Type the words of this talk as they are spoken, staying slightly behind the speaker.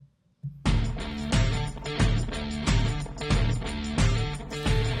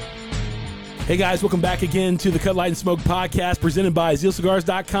Hey guys, welcome back again to the Cut Light and Smoke podcast presented by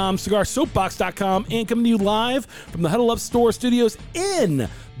ZealCigars.com, CigarSoapbox.com, and coming to you live from the Huddle Up Store studios in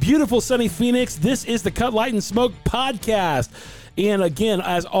beautiful sunny Phoenix. This is the Cut Light and Smoke podcast. And again,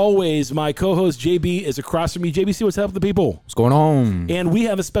 as always, my co-host JB is across from me. JB, see what's up with the people? What's going on? And we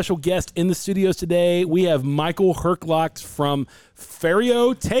have a special guest in the studios today. We have Michael Herklots from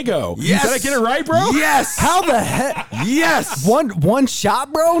Ferio, Tego. Yes. Did I get it right, bro? Yes. How the heck? Yes. One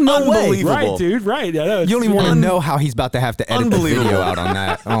shot, bro? No way. Unbelievable. Right, dude. Right. I know, You don't even want to know how he's about to have to edit the Unbelievable. video out on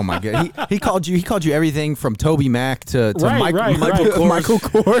that. Oh my god. He called you everything from Toby Mac to Right, right. Michael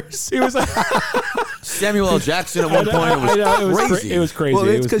Kors. It was like, Samuel L. Jackson at one point. it was crazy. Well,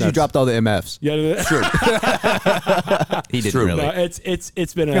 It it's was because you nuts. dropped all the MFs. Yeah, True. He didn't True. really. No,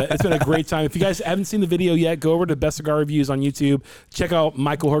 it's been a great time. If you guys haven't seen the video yet, go over to Best Cigar Reviews on YouTube. Check out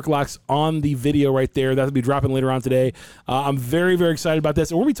Michael Herklots on the video right there. That'll be dropping later on today. I'm very, very excited about this.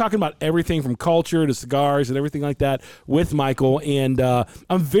 And we'll be talking about everything from culture to cigars and everything like that with Michael. And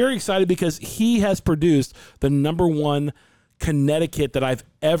I'm very excited because he has produced the #1 Connecticut that I've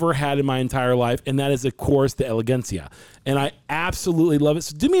ever had in my entire life, and that is, of course, the Elegancia. And I absolutely love it.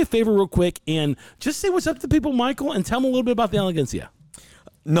 So do me a favor real quick and just say what's up to people, Michael, and tell them a little bit about the Elegancia.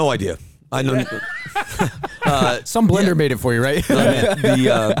 No idea. I know. Some blender made it for you, right?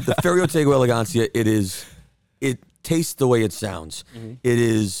 The Ferio Tego Elegancia, it tastes the way it sounds. Mm-hmm. It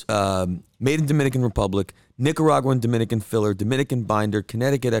is made in Dominican Republic, Nicaraguan Dominican filler, Dominican binder,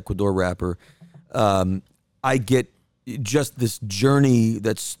 Connecticut Ecuador wrapper. I get just this journey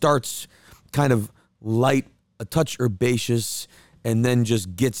that starts kind of light, a touch herbaceous, and then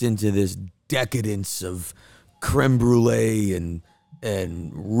just gets into this decadence of creme brulee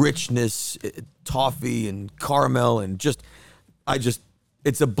and richness, toffee and caramel, and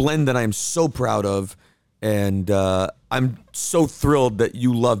it's a blend that I'm so proud of, and I'm so thrilled that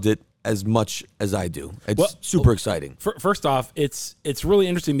you loved it as much as I do. It's super exciting. First off, it's really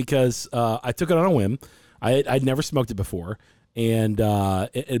interesting because I took it on a whim. I'd never smoked it before, and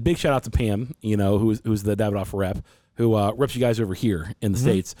a big shout out to Pam, who's the Davidoff rep, who reps you guys over here in the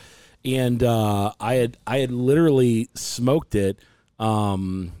States, and I had literally smoked it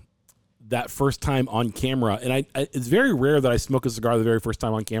that first time on camera, and it's very rare that I smoke a cigar the very first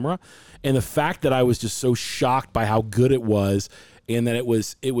time on camera, and the fact that I was just so shocked by how good it was, and that it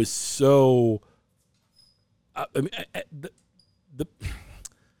was so.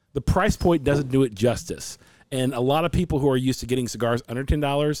 The price point doesn't do it justice. And a lot of people who are used to getting cigars under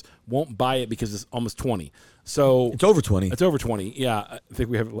 $10 won't buy it because it's almost $20. So It's over 20. It's over 20. Yeah, I think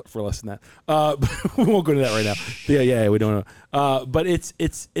we have it for less than that. But we won't go to that right now. Yeah, we don't know. But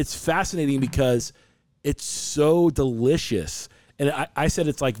it's fascinating because it's so delicious. And I said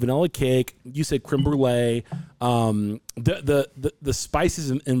it's like vanilla cake. You said creme brulee. The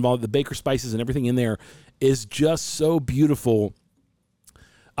spices involved, the baker spices and everything in there is just so beautiful.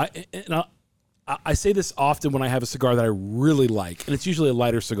 I say this often when I have a cigar that I really like, and it's usually a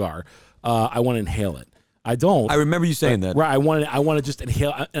lighter cigar. I want to inhale it. I don't. I remember you saying that. Right. I want to just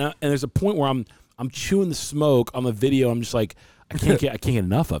inhale. And there's a point where I'm chewing the smoke on the video. I'm just like, I can't get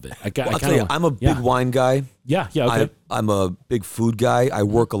enough of it. I'll tell you, I'm a big wine guy. Yeah. Okay. I'm a big food guy. I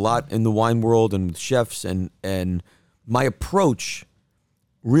work a lot in the wine world and with chefs, and my approach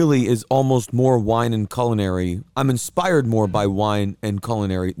really is almost more wine and culinary. I'm inspired more by wine and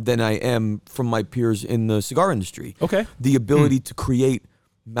culinary than I am from my peers in the cigar industry. Okay. The ability to create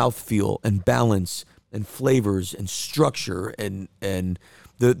mouthfeel and balance and flavors and structure and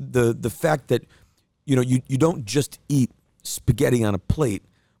the fact that you don't just eat spaghetti on a plate,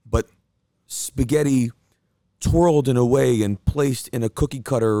 but spaghetti twirled in a way and placed in a cookie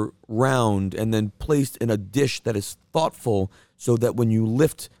cutter round and then placed in a dish that is thoughtful so that when you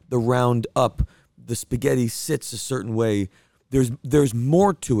lift the round up, the spaghetti sits a certain way. There's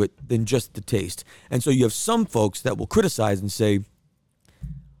more to it than just the taste. And so you have some folks that will criticize and say,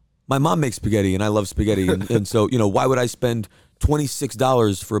 my mom makes spaghetti and I love spaghetti. And so, why would I spend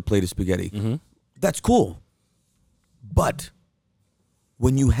 $26 for a plate of spaghetti? Mm-hmm. That's cool. But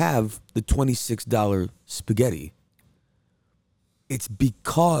when you have the $26 spaghetti, it's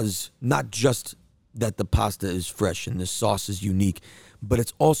because not just that the pasta is fresh and the sauce is unique, but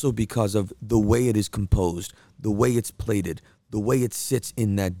it's also because of the way it is composed, the way it's plated, the way it sits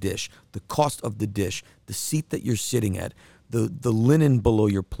in that dish, the cost of the dish, the seat that you're sitting at, the linen below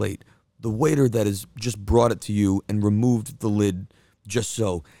your plate, the waiter that has just brought it to you and removed the lid just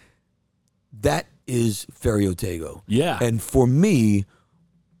so. That is Ferio Tego. Yeah. And for me,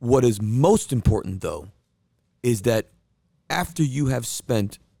 what is most important, though, is that after you have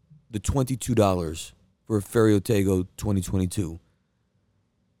spent the $22 for a Ferio Tego 2022,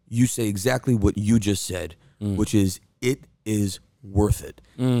 you say exactly what you just said, which is it is worth it.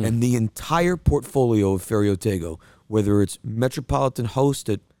 And the entire portfolio of Ferio Tego, whether it's Metropolitan Host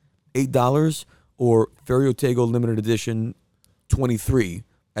at $8 or Ferio Tego Limited Edition 23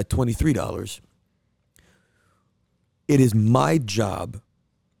 at $23, it is my job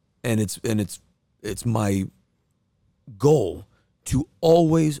and it's my goal to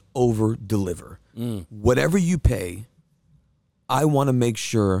always over deliver. Whatever you pay, I want to make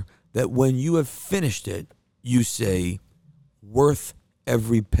sure that when you have finished it, you say worth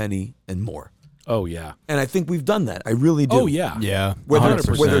every penny and more. Oh yeah. And I think we've done that. I really do. Oh yeah. Yeah. Whether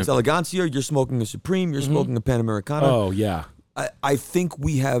 100%. it's Elegancia, you're smoking a Supreme, you're smoking a Panamericana. Oh yeah. I think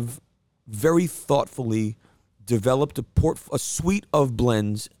we have very thoughtfully developed a suite of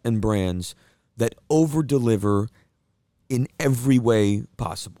blends and brands that over deliver in every way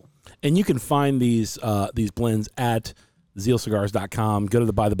possible. And you can find these blends at zealcigars.com. Go to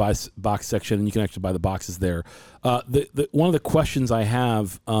the Buy the Box section, and you can actually buy the boxes there. One of the questions I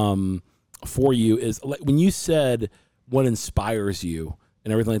have for you is, like, when you said what inspires you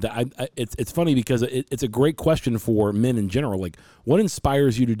and everything like that, it's funny because it's a great question for men in general. Like, what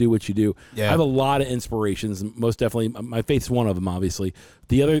inspires you to do what you do? Yeah. I have a lot of inspirations. Most definitely, my faith's one of them, obviously.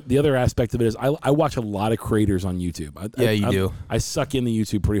 The other aspect of it is I watch a lot of creators on YouTube. You do. I suck into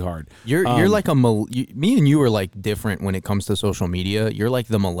YouTube pretty hard. You're like me and you are like different when it comes to social media. You're like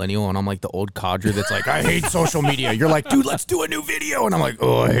the millennial, and I'm like the old codger that's like, I hate social media. You're like, dude, let's do a new video, and I'm like,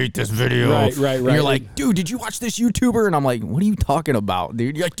 oh, I hate this video. Right. And you're like, dude, did you watch this YouTuber? And I'm like, what are you talking about,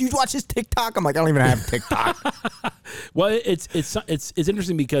 dude? You're like, do you watch this TikTok? I'm like, I don't even have TikTok. Well, it's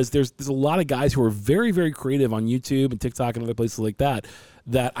interesting because there's a lot of guys who are very, very creative on YouTube and TikTok and other places like that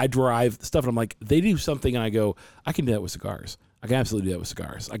I drive stuff, and I'm like, they do something and I go, I can do that with cigars. I can absolutely do that with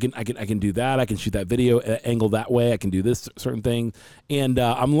cigars. I can do that. I can shoot that video angle that way. I can do this certain thing, and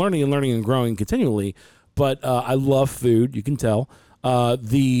I'm learning and growing continually. But I love food. You can tell.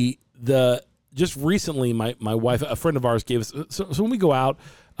 Just recently, my wife, a friend of ours, gave us. So when we go out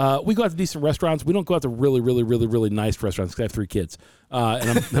to decent restaurants. We don't go out to really, really, really, really nice restaurants because I have 3 kids, and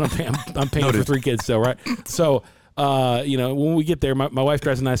I'm paying for 3 kids. So right, so. When we get there, my wife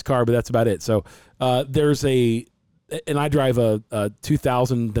drives a nice car, but that's about it. So and I drive a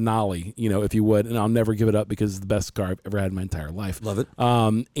 2000 Denali, if you would, and I'll never give it up because it's the best car I've ever had in my entire life. Love it.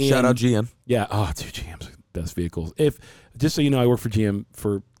 And shout out GM. Yeah. Oh, dude, GM's best vehicles. Just so you know, I worked for GM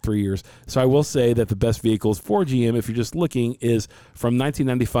for 3 years. So I will say that the best vehicles for GM, if you're just looking, is from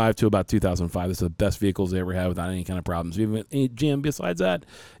 1995 to about 2005. This is the best vehicles they ever had without any kind of problems. Even any GM besides that,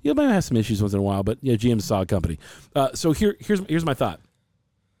 you might have some issues once in a while, but GM's a solid company. So here's my thought.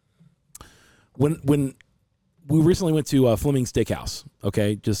 When we recently went to Fleming's Steakhouse,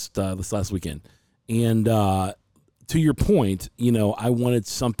 okay, just this last weekend, and to your point, I wanted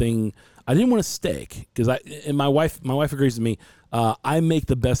something. I didn't want a steak because my wife agrees with me. I make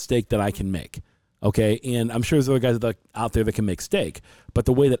the best steak that I can make. Okay. And I'm sure there's other guys out there that can make steak, but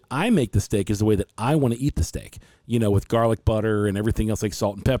the way that I make the steak is the way that I want to eat the steak, with garlic butter and everything else, like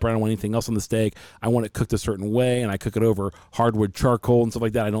salt and pepper. I don't want anything else on the steak. I want it cooked a certain way, and I cook it over hardwood charcoal and stuff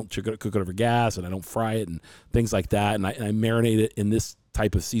like that. I don't cook it over gas, and I don't fry it and things like that. And I marinate it in this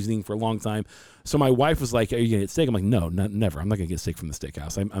type of seasoning for a long time. So my wife was like, are you going to get steak? I'm like, no, never. I'm not going to get steak from the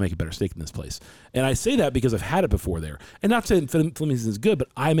steakhouse. I make a better steak than this place. And I say that because I've had it before there. And not saying Fleming's is good, but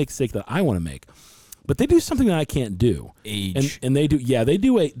I make steak that I want to make. But they do something that I can't do. Age. And they do, yeah, they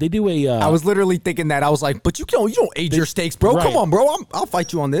do a I was literally thinking that. I was like, but you don't age your steaks, bro. Right. Come on, bro. I'll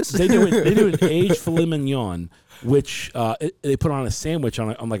fight you on this. They do an aged filet mignon, which they put on a sandwich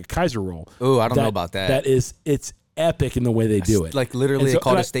on like a Kaiser roll. Oh, I don't know about that. It's epic in the way they do it. Like literally, they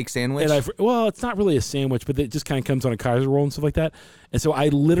call it a steak sandwich. Well, it's not really a sandwich, but it just kind of comes on a Kaiser roll and stuff like that. And so I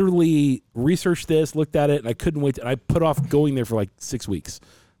literally researched this, looked at it, and I couldn't wait. And I put off going there for like 6 weeks,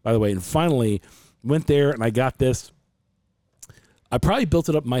 by the way. And finally went there, and I got this. I probably built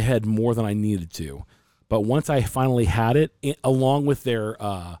it up in my head more than I needed to, but once I finally had it, along with their,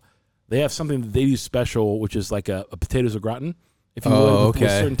 they have something that they do special, which is like a potatoes au gratin. If you would, with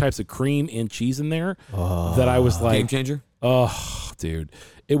certain types of cream and cheese in there, that I was like, game changer. Oh, dude,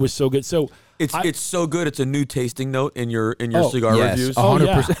 it was so good. So it's so good. It's a new tasting note in your cigar yes, reviews.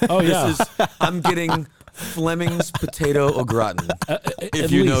 100%. Oh yeah. I'm getting Fleming's potato au gratin.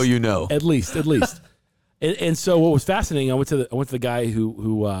 If you know, you know. At least. And so what was fascinating, I went to the guy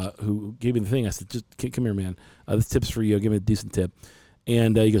who gave me the thing. I said, just come here, man. This tip's for you. I'll give me a decent tip.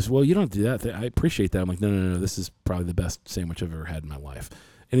 And he goes, well, you don't do that. I appreciate that. I'm like, no. This is probably the best sandwich I've ever had in my life.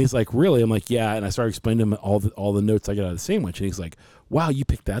 And he's like, really? I'm like, yeah. And I started explaining to him all the notes I got out of the sandwich. And he's like, wow, you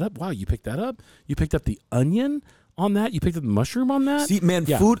picked that up? Wow, you picked that up? You picked up the onion on that? You picked up the mushroom on that? See, man,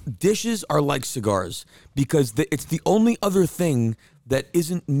 food dishes are like cigars because it's the only other thing that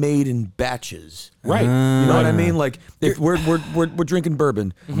isn't made in batches. Right. You know what I mean? Like if we're drinking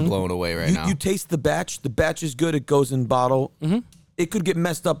bourbon. I'm blown away right now. You taste the batch is good, it goes in bottle. It could get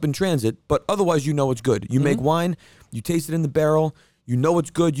messed up in transit, but otherwise you know it's good. You make wine, you taste it in the barrel, you know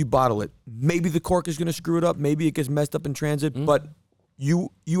it's good, you bottle it. Maybe the cork is going to screw it up, maybe it gets messed up in transit, but you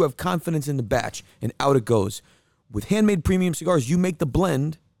have confidence in the batch and out it goes. With handmade premium cigars, you make the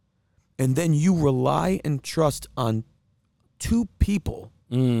blend and then you rely and trust on two people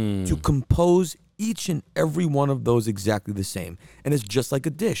to compose each and every one of those exactly the same. And it's just like a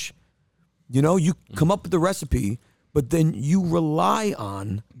dish. You know, you come up with the recipe, but then you rely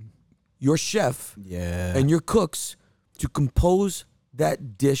on your chef and your cooks to compose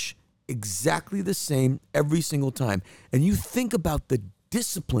that dish exactly the same every single time. And you think about the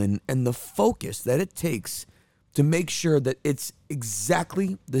discipline and the focus that it takes to make sure that it's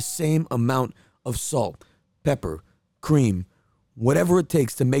exactly the same amount of salt, pepper, cream, whatever it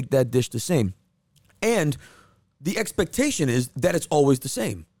takes to make that dish the same. And the expectation is that it's always the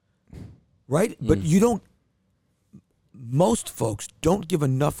same, right? But most folks don't give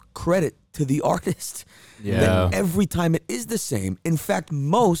enough credit to the artist. That every time it is the same. In fact,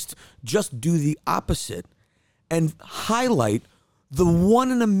 most just do the opposite and highlight the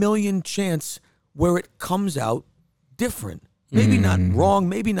 1 in a million chance where it comes out different. Maybe not wrong,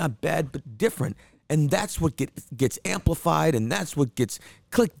 maybe not bad, but different. And that's what gets amplified, and that's what gets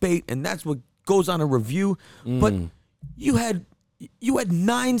clickbait, and that's what goes on a review. But you had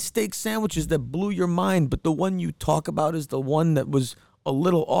 9 steak sandwiches that blew your mind, but the one you talk about is the one that was a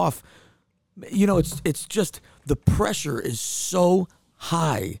little off. You know, it's just the pressure is so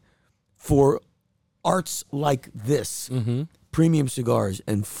high for arts like this. Premium cigars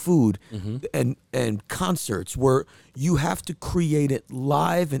and food and concerts where you have to create it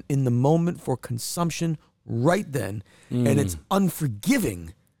live and in the moment for consumption right then. And it's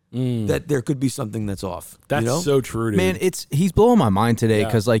unforgiving that there could be something that's off. That's so true, dude. Man, he's blowing my mind today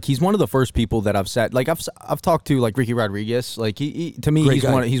because like he's one of the first people that I've sat like I've talked to like Ricky Rodriguez. Like he to me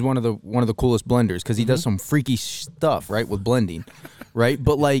he's one of the coolest blenders because he does some freaky stuff right with blending, right?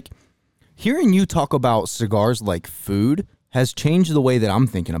 But like hearing you talk about cigars like food has changed the way that I'm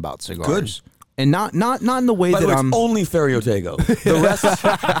thinking about cigars. Good. And not in the way By the that way, I'm it's only Ferio Tego. The rest,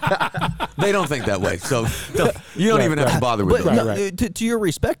 they don't think that way. So you don't even have to bother with them. To your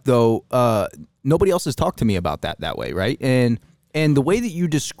respect, though, nobody else has talked to me about that way, right? And the way that you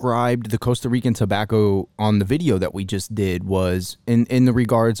described the Costa Rican tobacco on the video that we just did was in the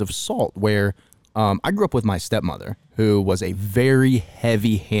regards of salt, where I grew up with my stepmother, who was a very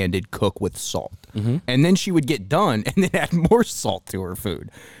heavy-handed cook with salt. And then she would get done and then add more salt to her food,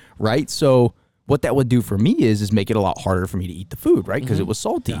 right? So what that would do for me is make it a lot harder for me to eat the food, right? Because it was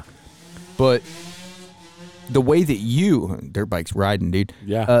salty. Yeah. But the way that dirt bike's riding, dude.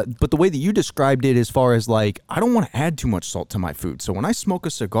 Yeah. But the way that you described it as far as like, I don't want to add too much salt to my food. So when I smoke a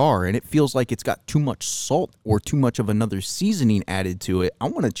cigar and it feels like it's got too much salt or too much of another seasoning added to it, I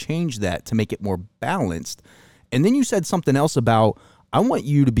want to change that to make it more balanced. And then you said something else about, I want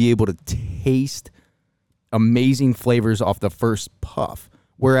you to be able to taste amazing flavors off the first puff.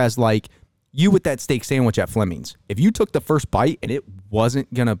 Whereas like you with that steak sandwich at Fleming's, if you took the first bite and it wasn't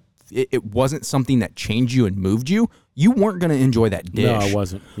something that changed you and moved you, you weren't going to enjoy that dish. No, I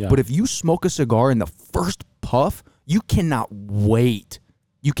wasn't. Yeah. But if you smoke a cigar in the first puff, you cannot wait.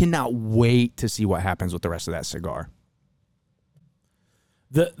 You cannot wait to see what happens with the rest of that cigar.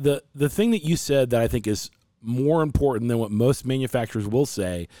 The thing that you said that I think is more important than what most manufacturers will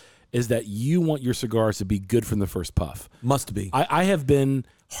say is that you want your cigars to be good from the first puff. Must be. I have been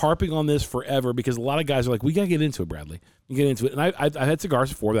harping on this forever because a lot of guys are like, we got to get into it, Bradley. You get into it. And I've had cigars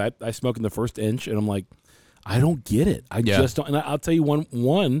before that I smoke in the first inch, and I'm like, I don't get it. I just don't. And I'll tell you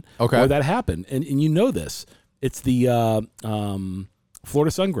one where that happened. And you know this. It's the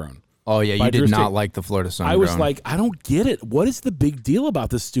Florida Sun-Grown. Oh, yeah, you did not like the Florida Sun-Grown. I was like, I don't get it. What is the big deal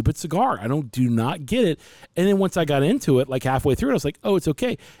about this stupid cigar? I do not get it. And then once I got into it, like halfway through it, I was like, oh, it's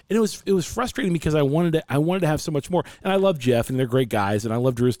okay. And it was frustrating because I wanted to have so much more. And I love Jeff, and they're great guys, and I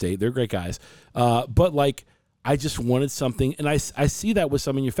love Drew Estate. They're great guys. But like, I just wanted something, and I see that with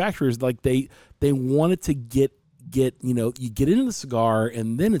some manufacturers, like they wanted to get you get into the cigar,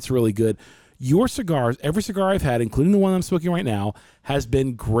 and then it's really good. Your cigars, every cigar I've had, including the one I'm smoking right now, has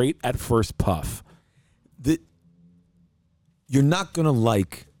been great at first puff. You're not going to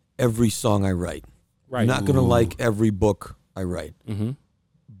like every song I write. Right. You're not going to like every book I write.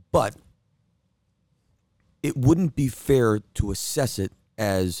 But it wouldn't be fair to assess it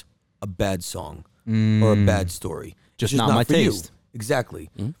as a bad song or a bad story. Just It's not my for you. taste. Exactly.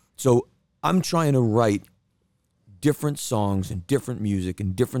 So I'm trying to write different songs and different music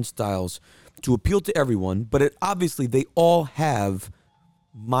and different styles to appeal to everyone, but obviously they all have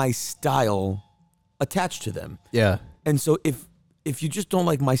my style attached to them. Yeah, And so if you just don't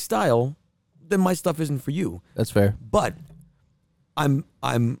like my style, then my stuff isn't for you. that's fair. But I'm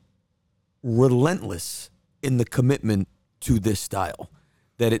relentless in the commitment to this style,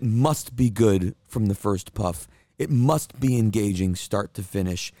 that it must be good from the first puff. It must be engaging start to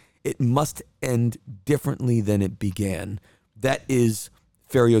finish. It must end differently than it began. That is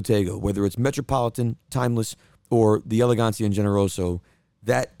Ferio Tego, whether it's Metropolitan, Timeless, or the Elegancia and Generoso.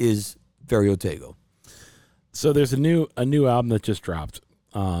 That is Ferio Tego. So there's a new album that just dropped.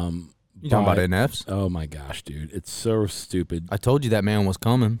 You talking about NFs? Oh my gosh, dude, it's so stupid. I told you that man was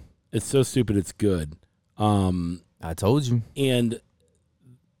coming. It's so stupid. It's good. I told you. And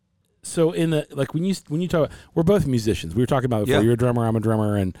so in the when you talk, we're both musicians. We were talking about before. Yeah. You're a drummer. I'm a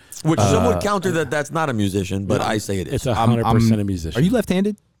drummer, and Which some would counter that's not a musician, but I say it is. it's 100% a musician. Are you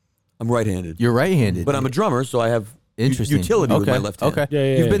left-handed? I'm right-handed. You're right-handed. But I'm a drummer, so I have Interesting. utility with my left hand. Okay.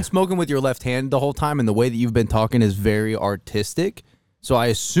 Yeah, You've been smoking with your left hand the whole time, and the way that you've been talking is very artistic. So I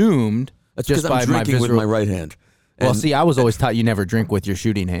assumed That's just because by I'm my drinking with visceral. my right hand. Well, And- see, I was always taught you never drink with your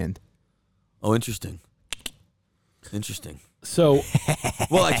shooting hand. Oh, interesting. Interesting. So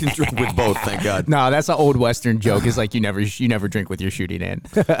Well, I can drink with both, thank God. No, that's an old Western joke. It's like you never drink with your shooting hand.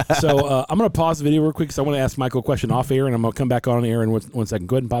 I'm going to pause the video real quick because I want to ask Michael a question off air, and I'm going to come back on air in one second.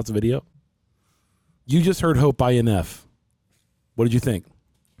 Go ahead and pause the video. You just heard Hope by NF. What did you think?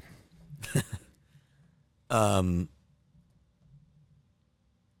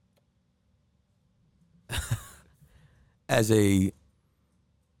 As a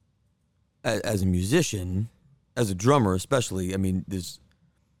musician, as a drummer especially, I mean,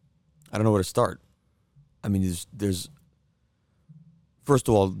 I don't know where to start. I mean, there's first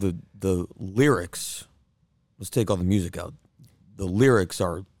of all, the lyrics, let's take all the music out. The lyrics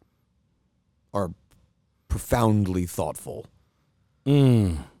are profoundly thoughtful.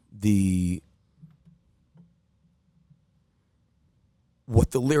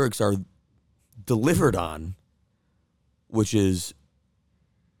 What the lyrics are delivered on, which is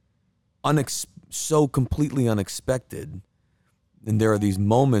so completely unexpected, and there are these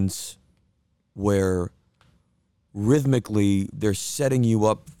moments where rhythmically they're setting you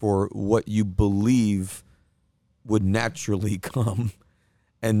up for what you believe would naturally come,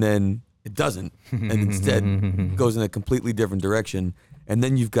 and then it doesn't, and instead goes in a completely different direction. And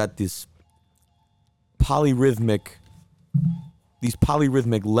then you've got these polyrhythmic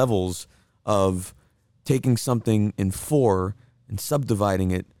levels of taking something in 4 and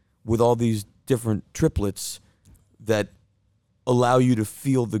subdividing it with all these different triplets that allow you to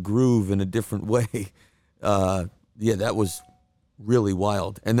feel the groove in a different way. Yeah, that was really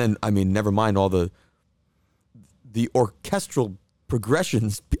wild. And then, I mean, never mind all the orchestral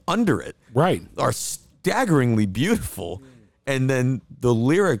progressions under it. Right. Are staggeringly beautiful. And then the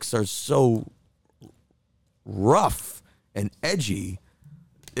lyrics are so rough and edgy.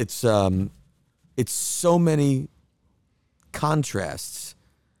 It's so many contrasts,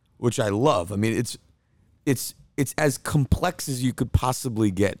 which I love. I mean, it's as complex as you could possibly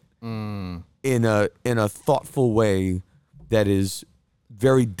get in a thoughtful way that is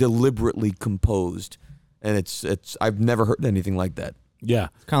very deliberately composed, and it's I've never heard anything like that. Yeah.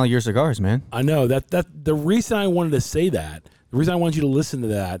 It's kind of like your cigars, man. I know that the reason I wanted to say that, the reason I want you to listen to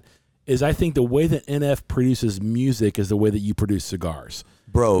that is I think the way that NF produces music is the way that you produce cigars.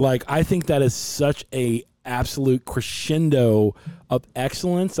 Bro. Like, I think that is such a absolute crescendo of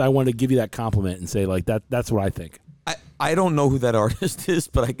excellence. I want to give you that compliment and say, like, that's what I think. I don't know who that artist is,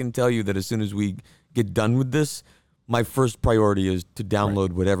 but I can tell you that as soon as we get done with this, my first priority is to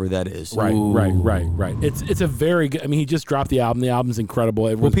download whatever that is. Right. It's a very good. I mean, he just dropped the album. The album's incredible.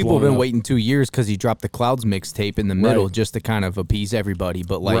 Well, Everyone's people have blowing been up. waiting 2 years because he dropped the Clouds mixtape in the middle Right. just to kind of appease everybody.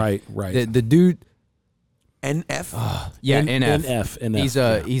 But like, Right. The dude, NF? yeah,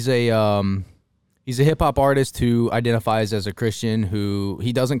 NF. He's a hip hop artist who identifies as a Christian. Who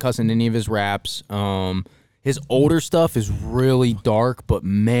he doesn't cuss in any of his raps. His older stuff is really dark, but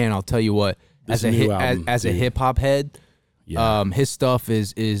man, I'll tell you what, This as a new album, as a dude. hip hop head, Yeah. his stuff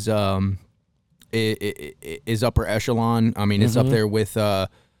is upper echelon. I mean, it's up there with the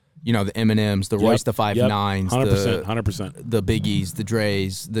Eminems, the Royce the 5'9", 100%. the Biggies, the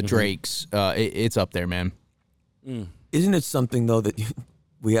Dre's, the Drakes. It's up there, man. Isn't it something, though, that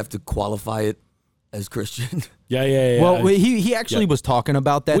we have to qualify it as Christian. Yeah. Well, he actually was talking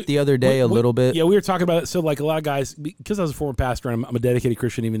about that the other day a little bit. Yeah, we were talking about it. So, like, a lot of guys, because I was a former pastor and I'm a dedicated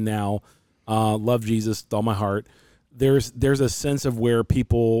Christian even now, love Jesus with all my heart. There's a sense of where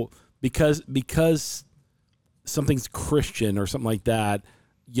people, because something's Christian or something like that,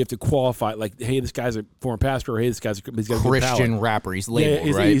 you have to qualify, like, hey, this guy's a former pastor, or hey, this guy's a Christian rapper. He's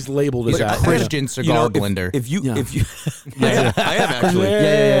labeled, right? He's labeled He's as a Christian cigar blender. If you, I am actually.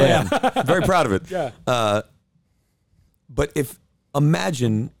 Yeah. I am. Very proud of it. Yeah. But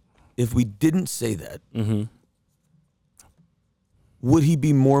imagine if we didn't say that, would he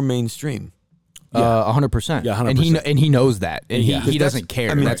be more mainstream? 100%. Yeah, 100%. And he knows that, and he doesn't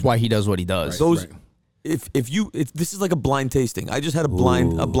care. I mean, that's why he does what he does. If this is like a blind tasting. I just had a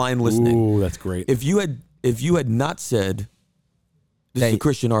blind listening. Ooh, that's great. If you had not said this is a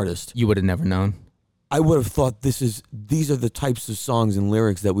Christian artist, you would have never known. I would have thought these are the types of songs and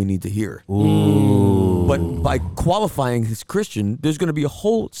lyrics that we need to hear. Ooh. But by qualifying as Christian, there's going to be a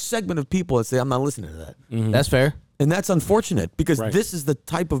whole segment of people that say, I'm not listening to that. That's fair. And that's unfortunate because this is the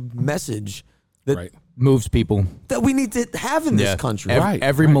type of message that moves people that we need to have in this country.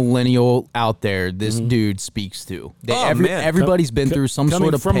 Every millennial out there, this dude speaks to. Everybody's been through some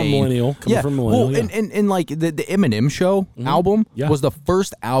sort of from pain. A millennial. Coming from a millennial. Well, and like the Eminem Show album was the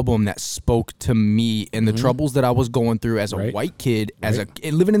first album that spoke to me and the troubles that I was going through as a white kid, as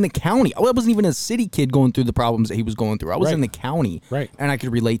living in the county. I wasn't even a city kid going through the problems that he was going through. I was in the county, and I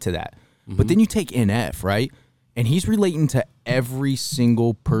could relate to that. But then you take NF, right? And he's relating to every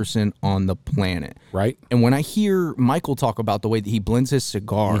single person on the planet. Right. And when I hear Michael talk about the way that he blends his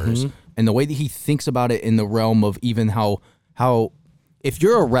cigars and the way that he thinks about it in the realm of even how if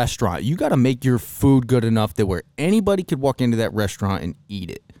you're a restaurant, you got to make your food good enough that where anybody could walk into that restaurant and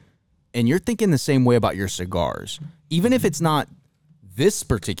eat it. And you're thinking the same way about your cigars. Even if it's not this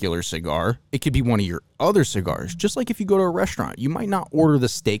particular cigar, it could be one of your other cigars. Just like if you go to a restaurant, you might not order the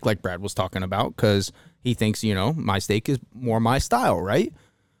steak like Brad was talking about because he thinks, my steak is more my style, right?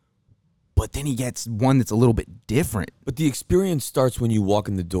 But then he gets one that's a little bit different. But the experience starts when you walk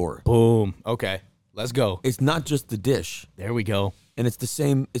in the door. Boom. Okay. Let's go. It's not just the dish. There we go. And it's the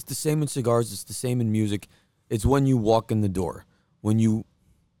same in cigars, it's the same in music. It's when you walk in the door. When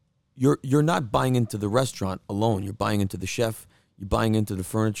you're not buying into the restaurant alone. You're buying into the chef, you're buying into the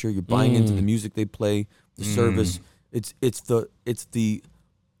furniture, you're buying into the music they play, the service. It's the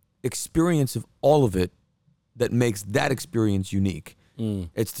experience of all of it that makes that experience unique.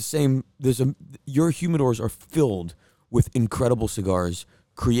 It's the same. Your humidors are filled with incredible cigars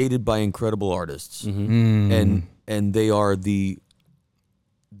created by incredible artists, and they are the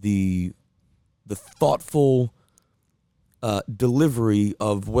thoughtful delivery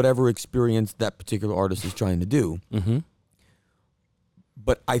of whatever experience that particular artist is trying to do.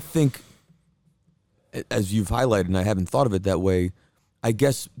 But I think, as you've highlighted, and I haven't thought of it that way, I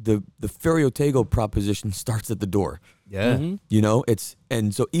guess the Ferio Tego proposition starts at the door. Yeah.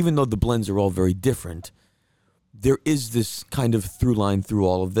 And so even though the blends are all very different, there is this kind of through line through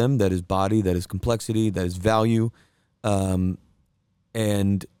all of them that is body, that is complexity, that is value. And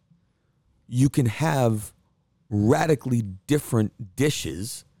you can have radically different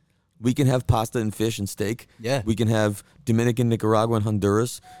dishes. We can have pasta and fish and steak. Yeah. We can have Dominican, Nicaragua, and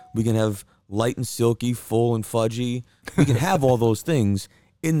Honduras. We can have light and silky, full and fudgy. We can have all those things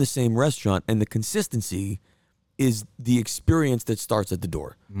in the same restaurant, and the consistency is the experience that starts at the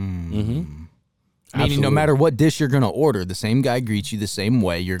door. Meaning no matter what dish you're going to order, the same guy greets you the same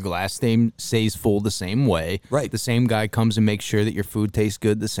way. Your glass stays full the same way. Right. The same guy comes and makes sure that your food tastes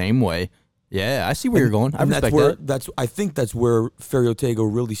good the same way. Yeah, I see where you're going. I respect that. I think that's where Ferio Tego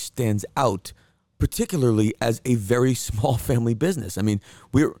really stands out, particularly as a very small family business. I mean,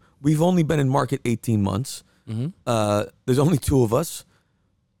 we've only been in market 18 months. There's only two of us.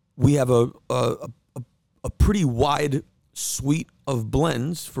 We have a pretty wide suite of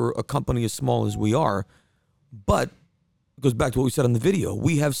blends for a company as small as we are, but it goes back to what we said on the video.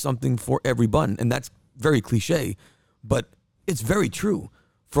 We have something for every bun, and that's very cliche, but it's very true.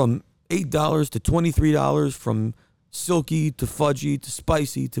 From $8 to $23, from silky to fudgy to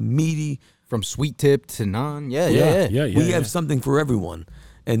spicy to meaty, from sweet tip to non. Yeah. We have something for everyone,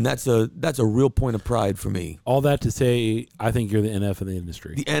 and that's a real point of pride for me. All that to say, I think you're the NF of the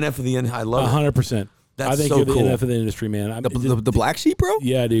industry. The NF of the NF, I love 100%. That's I think so you're the cool. NF of the industry, man. The black sheep, bro?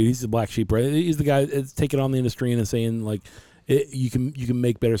 Yeah, dude, he's the black sheep, right? He's the guy that's taking on the industry and saying like, you can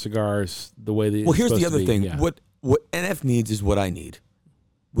make better cigars the way that. Well, here's the other thing. Yeah. What NF needs is what I need,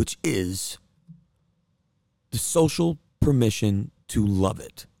 which is the social permission to love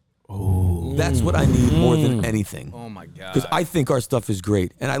it. Oh, That's what I need more than anything. oh my god! Because I think our stuff is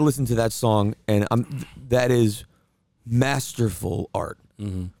great, and I listen to that song, and that is masterful art.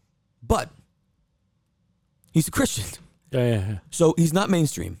 But he's a Christian, Yeah. so he's not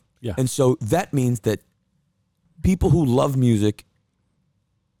mainstream. Yeah. And so that means that people who love music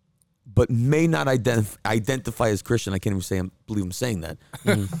but may not identify as Christian, I can't even believe I'm saying that,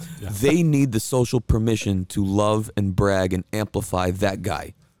 they need the social permission to love and brag and amplify that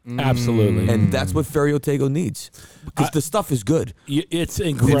guy. Absolutely. And that's what Ferio Tego needs, because the stuff is good. It's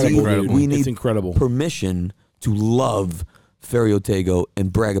incredible. Dude. We need it's incredible. permission to love Ferio Tego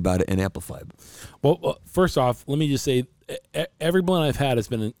and brag about it and amplify it. Well, first off, let me just say, every blend I've had has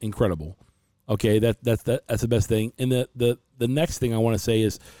been incredible. Okay, that's the best thing. And the next thing I want to say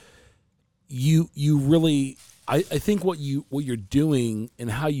is, you really, I think what you're doing and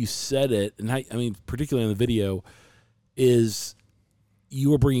how you said it, and how, I mean, particularly in the video, is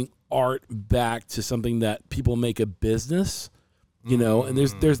you are bringing art back to something that people make a business, you know. And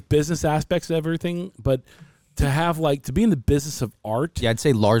there's business aspects of everything, but to be in the business of art. Yeah, I'd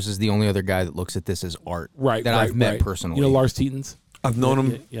say Lars is the only other guy that looks at this as art, that I've met personally. You know, Lars Teetons. I've known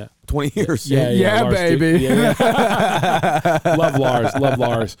him 20 years. Yeah, Lars baby. Yeah. Love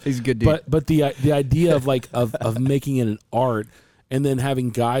Lars. He's a good dude. But the idea of of making it an art, and then having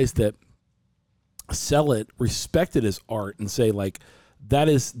guys that sell it, respect it as art, and say like, that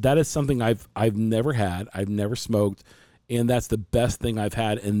is something I've never had, I've never smoked, and that's the best thing I've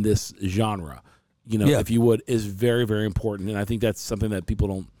had in this genre. You know, if you would, is very, very important. And I think that's something that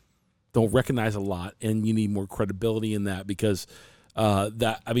people don't recognize a lot, and you need more credibility in that, because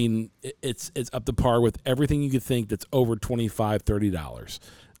it's up to par with everything you could think that's over $25-$30,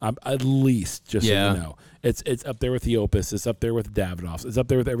 at least, just so you know. It's up there with the Opus, it's up there with Davidoff's, it's up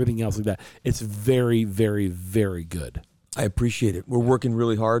there with everything else like that. It's very, very, very good. I appreciate it. We're working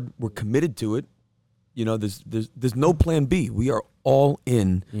really hard. We're committed to it. You know, there's no plan B. We are all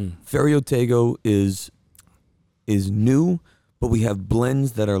in. Ferio Tego is new, but we have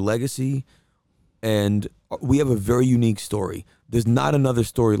blends that are legacy, and we have a very unique story. There's not another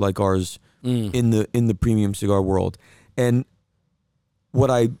story like ours in the premium cigar world. And what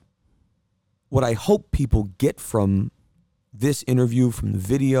I hope people get from this interview, from the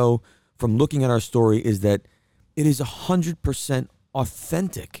video, from looking at our story, is that it is 100%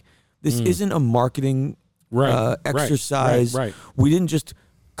 authentic. This isn't a marketing exercise. Right. We didn't just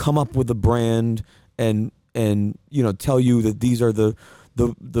come up with a brand and tell you that these are the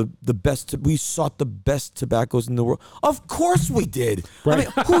best. We sought the best tobaccos in the world. Of course we did. Right.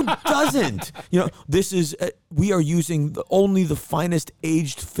 I mean, who doesn't? This is we are using only the finest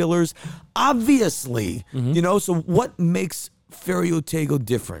aged fillers, obviously. So what makes Ferio Tego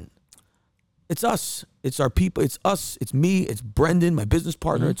different? It's us. It's our people. It's us. It's me. It's Brendan, my business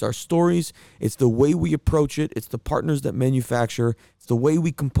partner. It's our stories. It's the way we approach it. It's the partners that manufacture. It's the way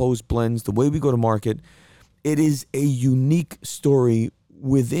we compose blends, the way we go to market. It is a unique story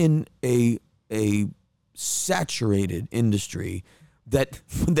within a saturated industry that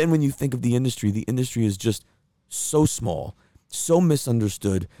then when you think of the industry is just so small, so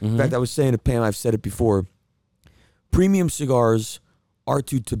misunderstood. In fact, I was saying to Pam, I've said it before, premium cigars are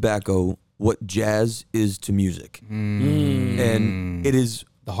to tobacco what jazz is to music. And it is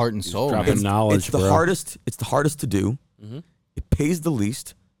the heart and soul. Dropping knowledge, it's the hardest. It's the hardest to do. It pays the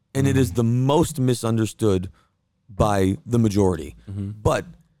least, and it is the most misunderstood by the majority. But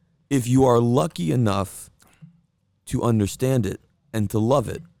if you are lucky enough to understand it and to love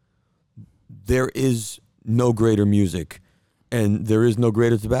it, there is no greater music, and there is no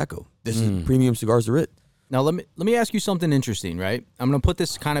greater tobacco. This is premium cigars are it. Now let me ask you something interesting, right? I'm gonna put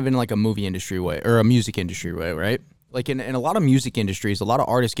this kind of in like a movie industry way or a music industry way, right? Like in a lot of music industries, a lot of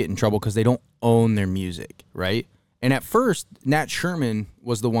artists get in trouble because they don't own their music, right? And at first, Nat Sherman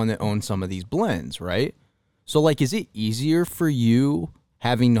was the one that owned some of these blends, right? So like, is it easier for you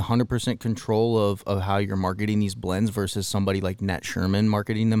having 100% control of how you're marketing these blends versus somebody like Nat Sherman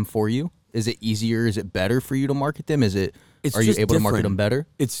marketing them for you? Is it easier? Is it better for you to market them? Are you able to market them better?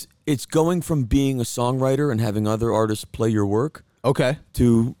 It's going from being a songwriter and having other artists play your work, okay,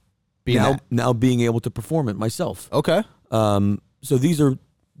 to now being able to perform it myself. Okay. So these are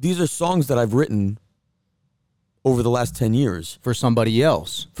songs that I've written over the last 10 years for somebody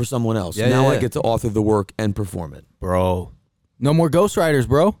else, for someone else. Yeah, now yeah. I get to author the work and perform it, bro. No more ghostwriters,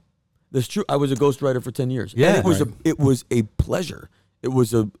 bro. That's true. I was a ghostwriter for 10 years. Yeah, and it was a pleasure. It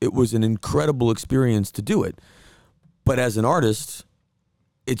was an incredible experience to do it. But as an artist,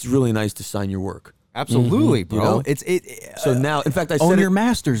 it's really nice to sign your work. Absolutely, bro. You know? So now, in fact, I said own your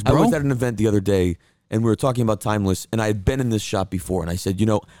masters, bro. I was at an event the other day, and we were talking about Timeless, and I had been in this shop before, and I said,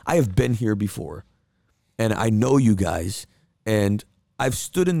 I have been here before, and I know you guys, and I've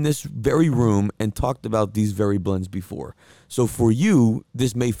stood in this very room and talked about these very blends before. So for you,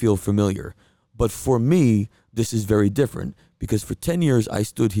 this may feel familiar, but for me, this is very different, because for 10 years, I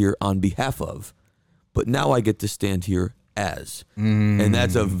stood here on behalf of, but now I get to stand here as. And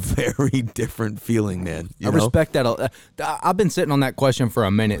that's a very different feeling, man. I respect that. I've been sitting on that question for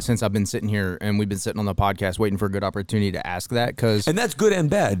a minute since I've been sitting here, and we've been sitting on the podcast waiting for a good opportunity to ask that. And that's good and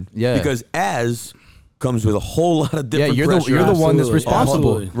bad. Yeah. Because as comes with a whole lot of different pressure. You're the one that's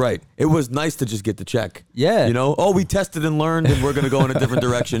responsible. Absolutely. Right. It was nice to just get the check. Yeah. We tested and learned, and we're going to go in a different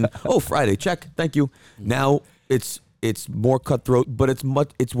direction. Oh, Friday, check. Thank you. Now it's more cutthroat, but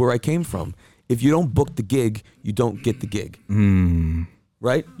it's where I came from. If you don't book the gig, you don't get the gig.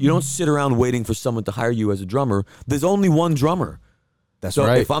 Right? You don't sit around waiting for someone to hire you as a drummer. There's only one drummer. That's so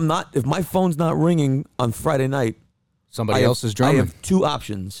right. if my phone's not ringing on Friday night, somebody else is drumming. I have two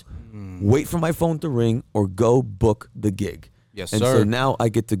options. Wait for my phone to ring or go book the gig. Yes, and sir. so now I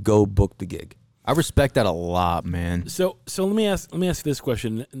get to go book the gig. I respect that a lot, man. So let me ask you this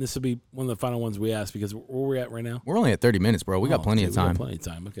question, and this will be one of the final ones we ask, because where we're at right now. We're only at 30 minutes, bro. We got plenty of time. Plenty of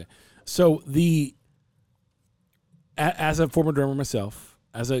time. Okay. So as a former drummer myself,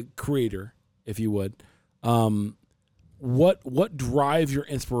 as a creator, if you would, what drives your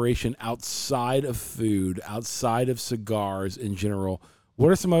inspiration outside of food, outside of cigars in general? What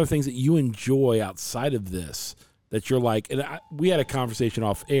are some other things that you enjoy outside of this that you're like? And we had a conversation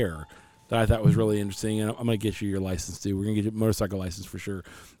off air that I thought was really interesting, and I'm going to get you your license too. We're going to get you a motorcycle license for sure.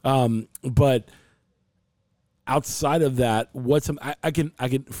 But outside of that, what's some? I can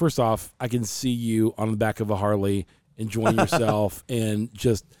first off, I can see you on the back of a Harley enjoying yourself and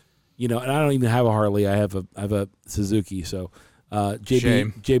just. And I don't even have a Harley. I have a Suzuki. So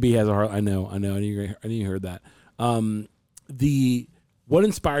JB has a Harley. I know. I knew you heard that. What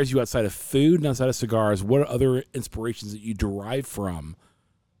inspires you outside of food and outside of cigars? What are other inspirations that you derive from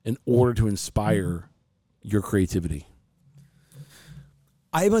in order to inspire your creativity?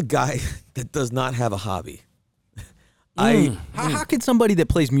 I'm a guy that does not have a hobby. How could somebody that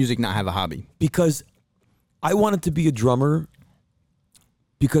plays music not have a hobby? Because I wanted to be a drummer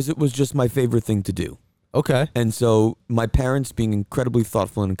because it was just my favorite thing to do. Okay. And so my parents, being incredibly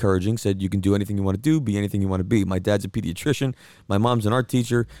thoughtful and encouraging, said, you can do anything you want to do, be anything you want to be. My dad's a pediatrician. My mom's an art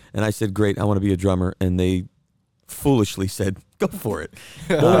teacher. And I said, great, I want to be a drummer. And they foolishly said, go for it.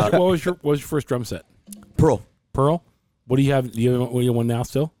 What was your first drum set? Pearl. Pearl? What do you have? Do you have one now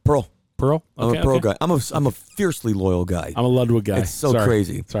still? Pearl. Pearl? I'm a Pearl guy. I'm a fiercely loyal guy. I'm a Ludwig guy. It's so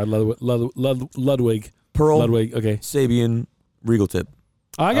crazy. Sorry, Ludwig. Pearl, Ludwig, okay. Sabian, Regal Tip.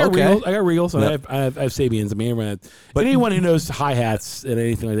 I got Regals. Yep. I have Sabians. I mean, but anyone who knows hi-hats and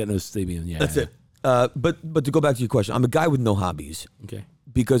anything like that knows Sabian. Yeah, that's it. But to go back to your question, I'm a guy with no hobbies. Okay.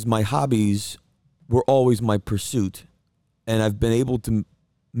 Because my hobbies were always my pursuit, and I've been able to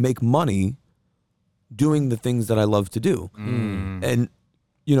make money doing the things that I love to do. And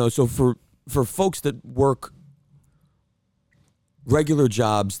so for folks that work regular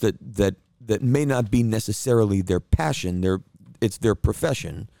jobs that may not be necessarily their passion, it's their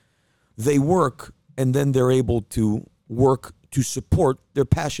profession. They work, and then they're able to work to support their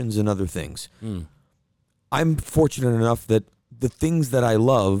passions and other things. I'm fortunate enough that the things that I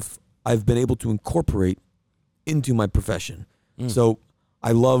love, I've been able to incorporate into my profession. So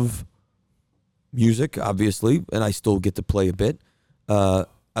I love music, obviously, and I still get to play a bit. I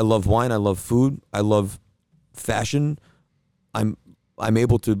love wine. I love food. I love fashion. I'm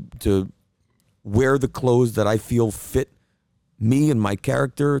able to wear the clothes that I feel fit me and my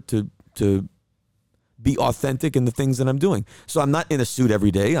character to be authentic in the things that I'm doing. So I'm not in a suit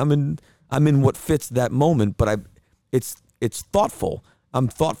every day. I'm in what fits that moment, but it's thoughtful. I'm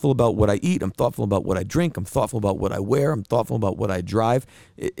thoughtful about what I eat. I'm thoughtful about what I drink. I'm thoughtful about what I wear. I'm thoughtful about what I drive.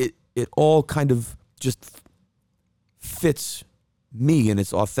 It all kind of just fits me, and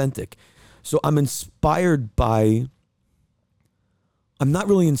it's authentic. So I'm not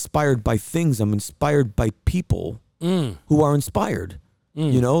really inspired by things. I'm inspired by people who are inspired.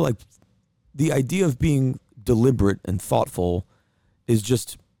 Like the idea of being deliberate and thoughtful is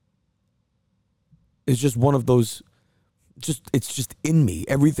just one of those, it's just in me.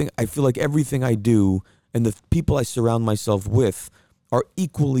 I feel like everything I do and the people I surround myself with are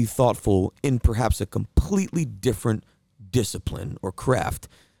equally thoughtful in perhaps a completely different discipline or craft.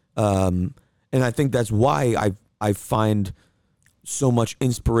 And I think that's why I find so much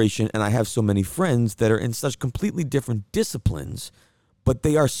inspiration, and I have so many friends that are in such completely different disciplines, but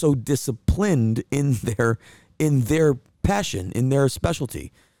they are so disciplined in their passion, in their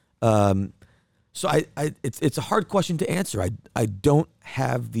specialty. So it's a hard question to answer. I don't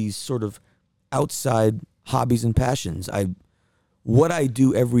have these sort of outside hobbies and passions. What I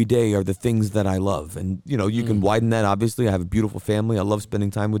do every day are the things that I love. And, you know, you can widen that, obviously. I have a beautiful family. I love spending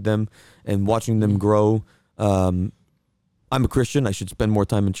time with them and watching them grow. I'm a Christian. I should spend more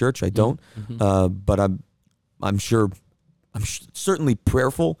time in church. I don't. But I'm certainly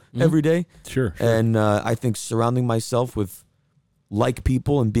prayerful every day. Sure. And I think surrounding myself with like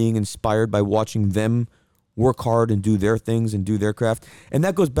people and being inspired by watching them work hard and do their things and do their craft. And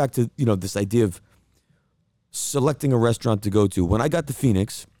that goes back to, you know, this idea of selecting a restaurant to go to. When I got to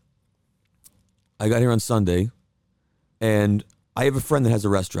Phoenix, I got here on Sunday, and I have a friend that has a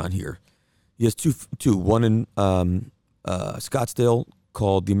restaurant here. He has two. One in Scottsdale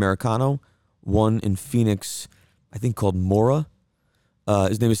called the Americano, one in Phoenix, I think called Mora.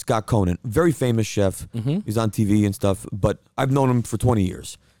 His name is Scott Conan. Very famous chef. He's on TV and stuff, but I've known him for 20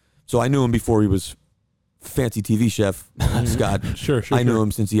 years. So I knew him before he was fancy TV chef, Scott. Sure. I knew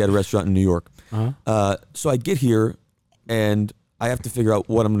him since he had a restaurant in New York. So I get here, and I have to figure out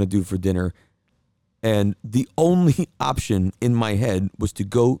what I'm going to do for dinner. And the only option in my head was to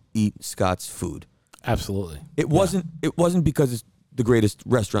go eat Scott's food. Absolutely. It wasn't because it's the greatest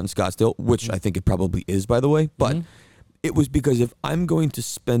restaurant in Scottsdale, which I think it probably is, by the way, but it was because if I'm going to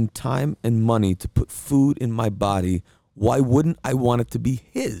spend time and money to put food in my body, why wouldn't I want it to be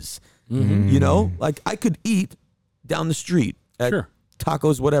his? You know, like I could eat down the street at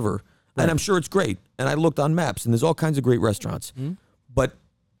tacos, whatever, and I'm sure it's great. And I looked on maps, and there's all kinds of great restaurants. But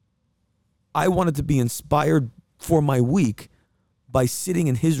I wanted to be inspired for my week by sitting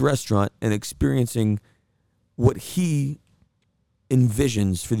in his restaurant and experiencing what he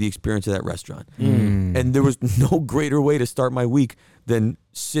envisions for the experience of that restaurant. And there was no greater way to start my week than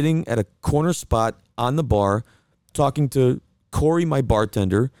sitting at a corner spot on the bar, talking to Corey, my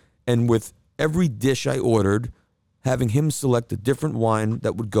bartender, and with every dish I ordered, having him select a different wine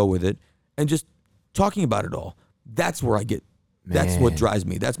that would go with it, and just talking about it all. That's where I get, that's what drives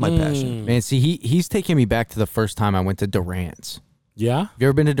me. That's my passion. Man, see, he's taking me back to the first time I went to Durant's. Yeah? Have you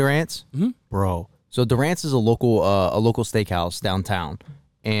ever been to Durant's? Bro. So Durant's is a local steakhouse downtown,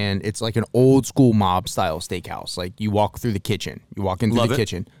 and it's like an old school mob style steakhouse. Like you walk through the kitchen, you walk into the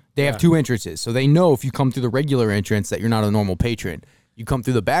kitchen. They have two entrances, so they know if you come through the regular entrance that you're not a normal patron. You come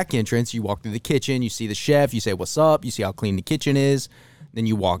through the back entrance, you walk through the kitchen, you see the chef, you say what's up, you see how clean the kitchen is, then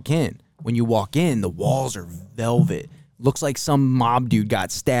you walk in. When you walk in, the walls are velvet. Looks like some mob dude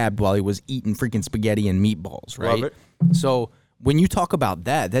got stabbed while he was eating freaking spaghetti and meatballs, right? Love it. So when you talk about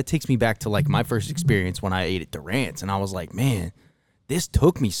that, that takes me back to like my first experience when I ate at Durant's, and I was like, man, this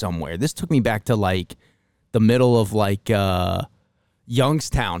took me somewhere. This took me back to like the middle of like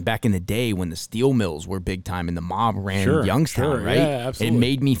Youngstown back in the day when the steel mills were big time and the mob ran Youngstown, right? Yeah, absolutely. It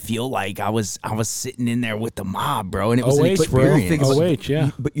made me feel like I was sitting in there with the mob, bro, and it was an bro.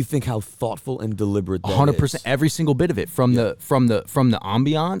 experience. But you think how thoughtful and deliberate that 100%, is. every single bit of it, from the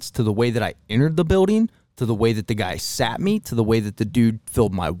ambiance to the way that I entered the building, to the way that the guy sat me, to the way that the dude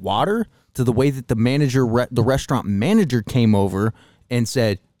filled my water, to the way that the manager, the restaurant manager, came over and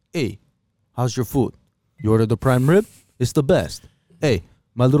said, "Hey, how's your food? You ordered the prime rib? It's the best. Hey,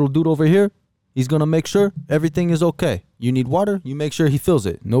 my little dude over here, he's going to make sure everything is okay. You need water? You make sure he fills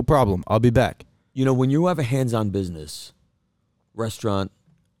it. No problem. I'll be back." You know, when you have a hands-on business, restaurant,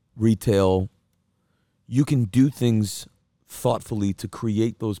 retail, you can do things thoughtfully to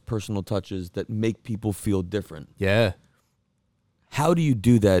create those personal touches that make people feel different. Yeah. How do you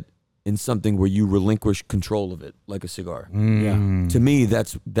do that in something where you relinquish control of it, like a cigar? Yeah. To me,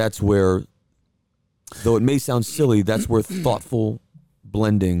 that's where, though it may sound silly, that's where thoughtful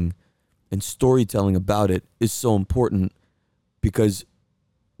blending and storytelling about it is so important, because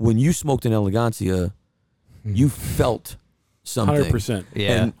when you smoked an Elegancia, you felt something. 100%.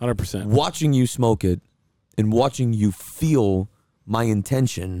 Yeah. And 100%. watching you smoke it and watching you feel my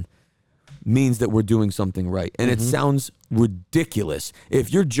intention means that we're doing something right. And it sounds ridiculous.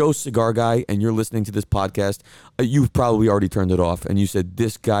 If you're Joe's Cigar Guy and you're listening to this podcast, you've probably already turned it off and you said,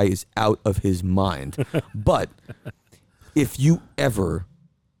 this guy is out of his mind. But if you ever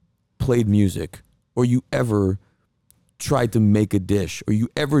played music, or you ever tried to make a dish, or you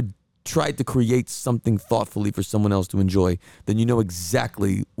ever tried to create something thoughtfully for someone else to enjoy, then you know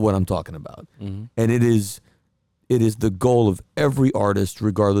exactly what I'm talking about. And it is the goal of every artist,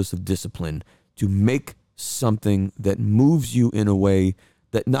 regardless of discipline, to make something that moves you in a way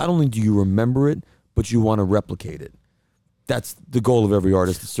that not only do you remember it, but you want to replicate it. That's the goal of every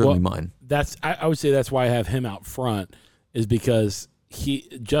artist. It's certainly mine. I would say that's why I have him out front, is because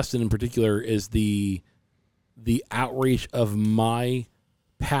Justin in particular is the outreach of my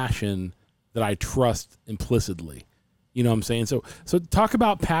passion that I trust implicitly. You know what I'm saying? So talk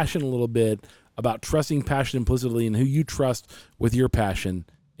about passion a little bit, about trusting passion implicitly and who you trust with your passion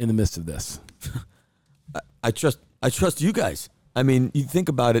in the midst of this. I trust you guys. I mean, you think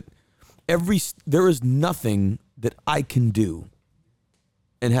about it, there is nothing that I can do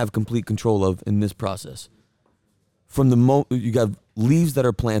and have complete control of in this process. From the moment you got leaves that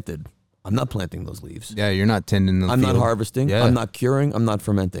are planted, I'm not planting those leaves. Yeah, you're not tending the I'm field. not harvesting. Yeah. I'm not curing. I'm not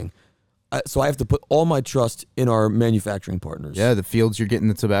fermenting. So I have to put all my trust in our manufacturing partners. Yeah, the fields you're getting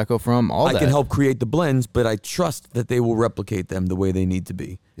the tobacco from, all I that. can help create the blends, but I trust that they will replicate them the way they need to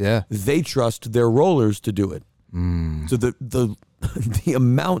be. Yeah. They trust their rollers to do it. So the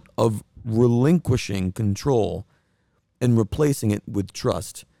amount of relinquishing control and replacing it with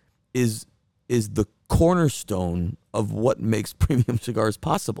trust is the cornerstone of what makes premium cigars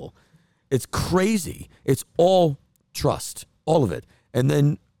possible. It's crazy. It's all trust, all of it. And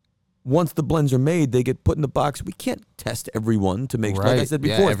then once the blends are made, they get put in the box. We can't test everyone to make sure. Like I said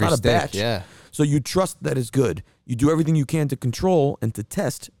before, it's not a batch. Yeah. So you trust that it's good. You do everything you can to control and to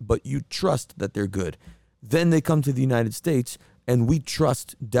test, but you trust that they're good. Then they come to the United States, and we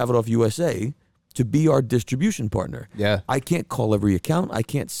trust Davidoff USA to be our distribution partner. Yeah. I can't call every account. I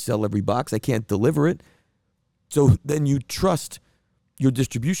can't sell every box. I can't deliver it. So then you trust your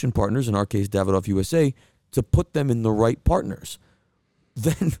distribution partners, in our case, Davidoff USA, to put them in the right partners.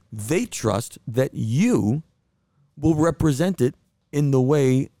 Then they trust that you will represent it in the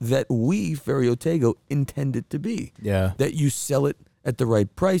way that we, Ferio Tego, intend it to be. Yeah. That you sell it at the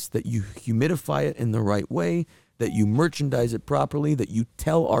right price, that you humidify it in the right way, that you merchandise it properly, that you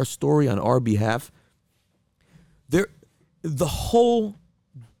tell our story on our behalf. The whole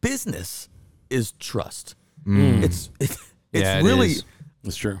business is trust. It's really...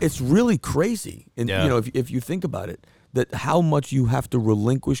 It's true. It's really crazy. And, Yeah. you know, if you think about it, that how much you have to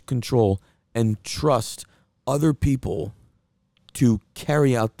relinquish control and trust other people to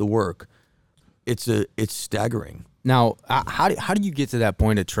carry out the work, it's staggering. Now, how do you get to that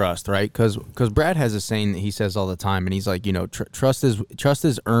point of trust, right? Because Brad has a saying that he says all the time, and he's like, you know, trust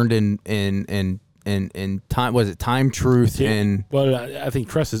is earned in time. Was it time, truth, and well, I think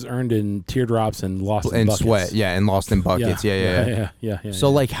trust is earned in teardrops and lost in buckets. sweat, yeah, and lost in buckets, yeah. So,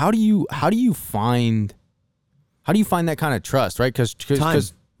 like, how do you find that kind of trust, right?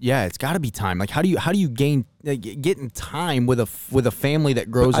 Because yeah, it's got to be time. Like, how do you gain getting time with a family that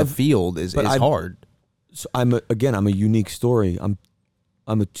grows a field is hard. So I'm a unique story. I'm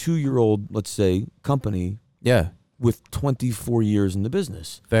a 2-year-old, let's say, company. Yeah, with 24 years in the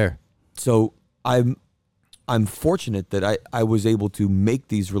business. Fair. So I'm fortunate that I was able to make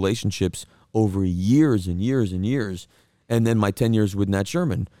these relationships over years and years and years. And then my 10 years with Nat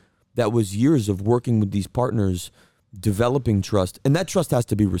Sherman, that was years of working with these partners, developing trust. And that trust has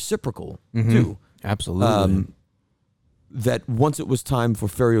to be reciprocal too. Absolutely. That once it was time for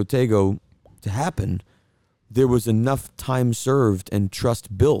Ferio Tego to happen, there was enough time served and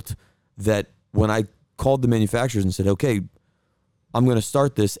trust built that when I called the manufacturers and said, okay, I'm going to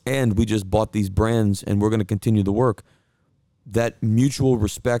start this, and we just bought these brands and we're going to continue the work, that mutual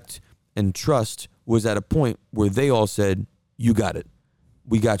respect and trust was at a point where they all said, you got it.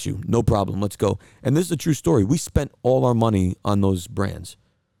 We got you. No problem. Let's go. And this is a true story. We spent all our money on those brands.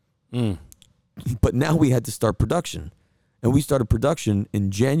 But now we had to start production. And we started production in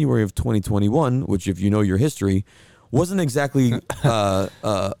January of 2021, which, if you know your history, wasn't exactly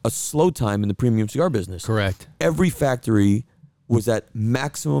a slow time in the premium cigar business. Correct. Every factory was at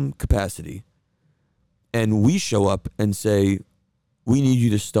maximum capacity. And we show up and say, we need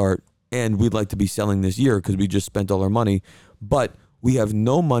you to start, and we'd like to be selling this year because we just spent all our money. But we have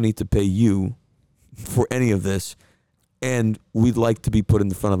no money to pay you for any of this, and we'd like to be put in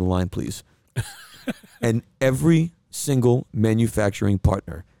the front of the line, please. And every single manufacturing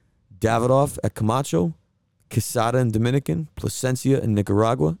partner, Davidoff at Camacho, Quesada in Dominican, Plasencia in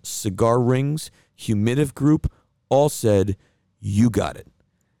Nicaragua, Cigar Rings, Humidiv Group, all said, you got it.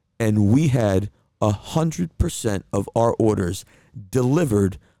 And we had 100% of our orders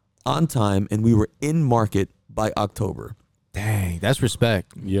delivered on time, and we were in market by October. Dang, that's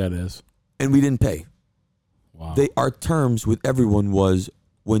respect. Yeah, it is. And we didn't pay. Wow. Our terms with everyone was,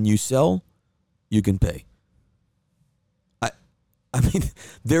 when you sell, you can pay. I mean,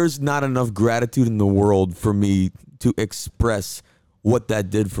 there's not enough gratitude in the world for me to express what that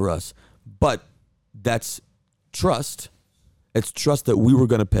did for us. But that's trust. It's trust that we were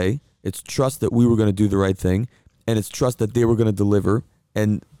going to pay. It's trust that we were going to do the right thing. And it's trust that they were going to deliver.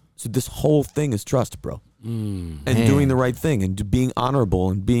 And so this whole thing is trust, bro. And doing the right thing and being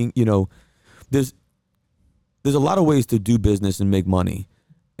honorable and being, you know, there's a lot of ways to do business and make money.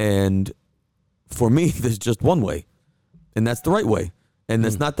 And for me, there's just one way, and that's the right way. And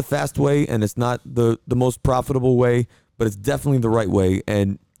it's not the fast way, and it's not the most profitable way, but it's definitely the right way.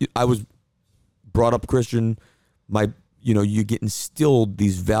 And I was brought up Christian. You get instilled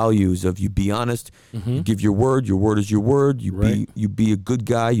these values of you be honest, you give your word is your word, you be a good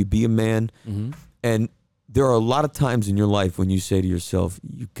guy, you be a man. And there are a lot of times in your life when you say to yourself,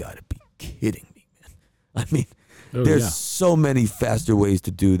 you gotta be kidding me, man. I mean, there's so many faster ways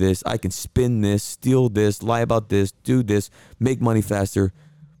to do this. I can spin this, steal this, lie about this, do this, make money faster.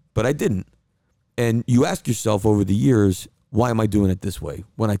 But I didn't. And you ask yourself over the years, why am I doing it this way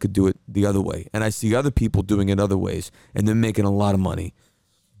when I could do it the other way? And I see other people doing it other ways and they're making a lot of money.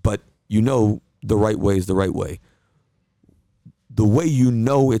 But the right way is the right way. The way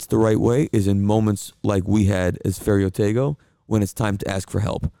it's the right way is in moments like we had as Ferio Tego, when it's time to ask for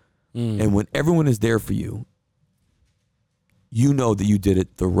help. And when everyone is there for you, you know that you did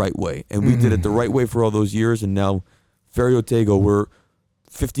it the right way. And we did it the right way for all those years. And now Ferio Tego, we're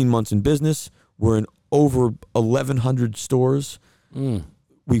 15 months in business. We're in over 1,100 stores.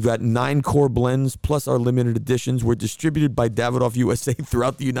 We've got 9 core blends plus our limited editions. We're distributed by Davidoff USA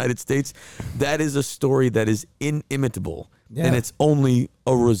throughout the United States. That is a story that is inimitable. Yeah. And it's only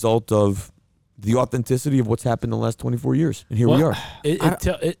a result of the authenticity of what's happened in the last 24 years. And here we are.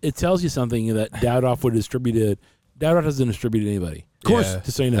 It tells you something that Davidoff would distribute it. Davidoff doesn't distribute anybody. Of course. Yeah,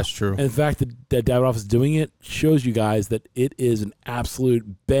 just so you know. That's true. And the fact that Davidoff is doing it shows you guys that it is an absolute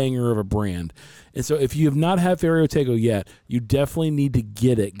banger of a brand. And so if you have not had Ferio Tego yet, you definitely need to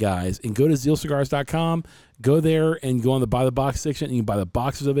get it, guys. And go to zealcigars.com. Go there and go on the buy the box section and you can buy the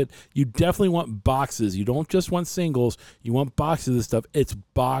boxes of it. You definitely want boxes. You don't just want singles. You want boxes of this stuff. It's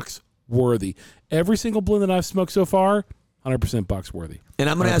box worthy. Every single blend that I've smoked so far, 100% box worthy. And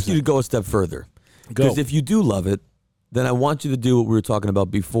I'm going to ask you to go a step further. Because if you do love it, then I want you to do what we were talking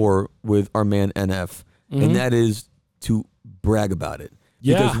about before with our man NF, and that is to brag about it.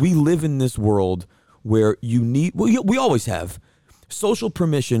 Yeah. Because we live in this world where we always have. Social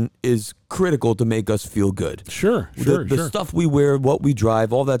permission is critical to make us feel good. Sure. The stuff we wear, what we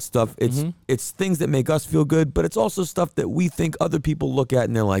drive, all that stuff, it's things that make us feel good, but it's also stuff that we think other people look at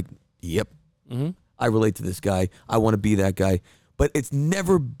and they're like, yep, I relate to this guy. I want to be that guy. But it's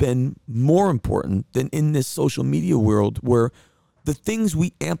never been more important than in this social media world where the things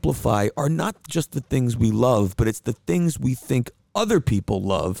we amplify are not just the things we love, but it's the things we think other people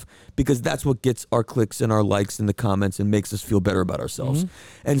love, because that's what gets our clicks and our likes in the comments and makes us feel better about ourselves.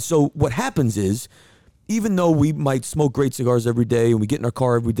 And so what happens is, even though we might smoke great cigars every day and we get in our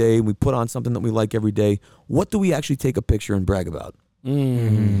car every day and we put on something that we like every day, what do we actually take a picture and brag about?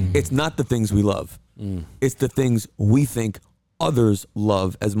 It's not the things we love. It's the things we think others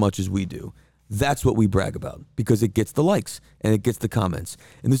love as much as we do. That's what we brag about, because it gets the likes and it gets the comments.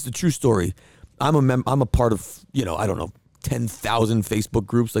 And this is a true story. I'm a part of, 10,000 Facebook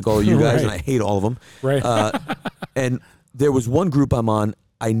groups like all of you guys, and I hate all of them. Right. And there was one group I'm on,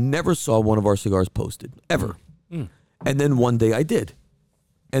 I never saw one of our cigars posted, ever. And then one day I did.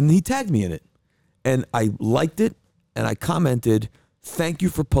 And he tagged me in it. And I liked it, and I commented, "Thank you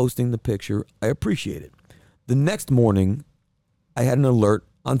for posting the picture. I appreciate it." The next morning, I had an alert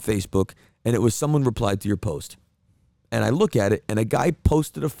on Facebook, and it was someone replied to your post. And I look at it, and a guy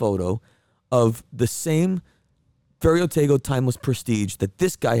posted a photo of the same Ferio Tego Timeless Prestige that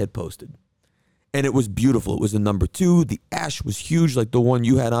this guy had posted. And it was beautiful. It was a number 2. The ash was huge, like the one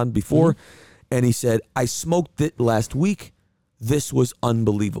you had on before. And he said, "I smoked it last week. This was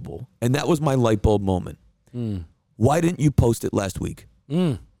unbelievable." And that was my light bulb moment. Why didn't you post it last week?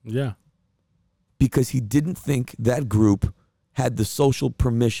 Yeah. Because he didn't think that group had the social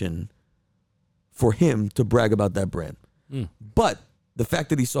permission for him to brag about that brand. But the fact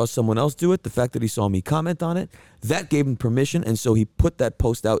that he saw someone else do it, the fact that he saw me comment on it, that gave him permission. And so he put that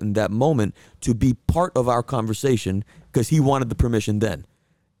post out in that moment to be part of our conversation because he wanted the permission then.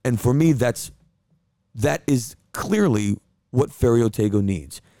 And for me, that is clearly what Ferio Tego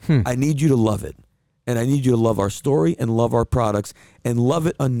needs. I need you to love it. And I need you to love our story and love our products and love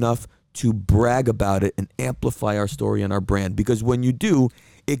it enough to brag about it and amplify our story and our brand. Because when you do,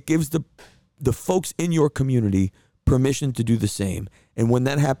 it gives the folks in your community permission to do the same. And when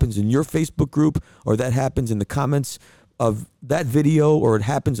that happens in your Facebook group, or that happens in the comments of that video, or it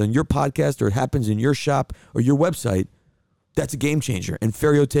happens on your podcast, or it happens in your shop or your website, that's a game changer. And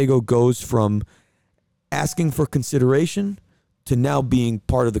Ferio Tego goes from asking for consideration to now being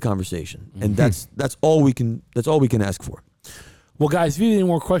part of the conversation. And that's all we can ask for. Well, guys, if you have any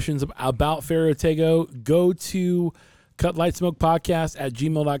more questions about Ferio Tego, go to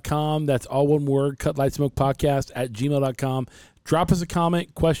cutlightsmokepodcast@gmail.com. That's all one word, cutlightsmokepodcast@gmail.com. drop us a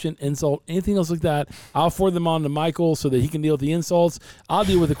comment, question, insult, anything else like that. I'll forward them on to Michael so that he can deal with the insults. I'll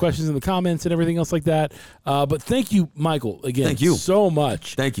deal with the questions in the comments and everything else like that. But thank you, Michael, again, Thank you so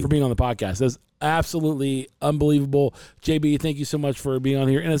much Thank you for being on the podcast. That's absolutely unbelievable. JB, thank you so much for being on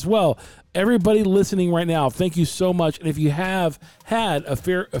here. And as well, everybody listening right now, thank you so much. And if you have had a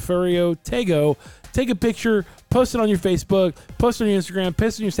Ferio Tego, take a picture, post it on your Facebook, post it on your Instagram,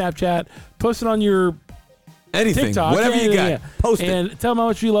 post it on your Snapchat, post it on your anything, TikTok, whatever you got, post it. And tell them how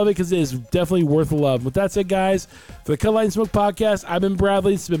much you love it because it is definitely worth the love. With that said, guys, for the Cut Light and Smoke podcast, I've been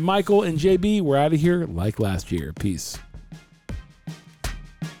Bradley, it's been Michael and JB. We're out of here like last year. Peace.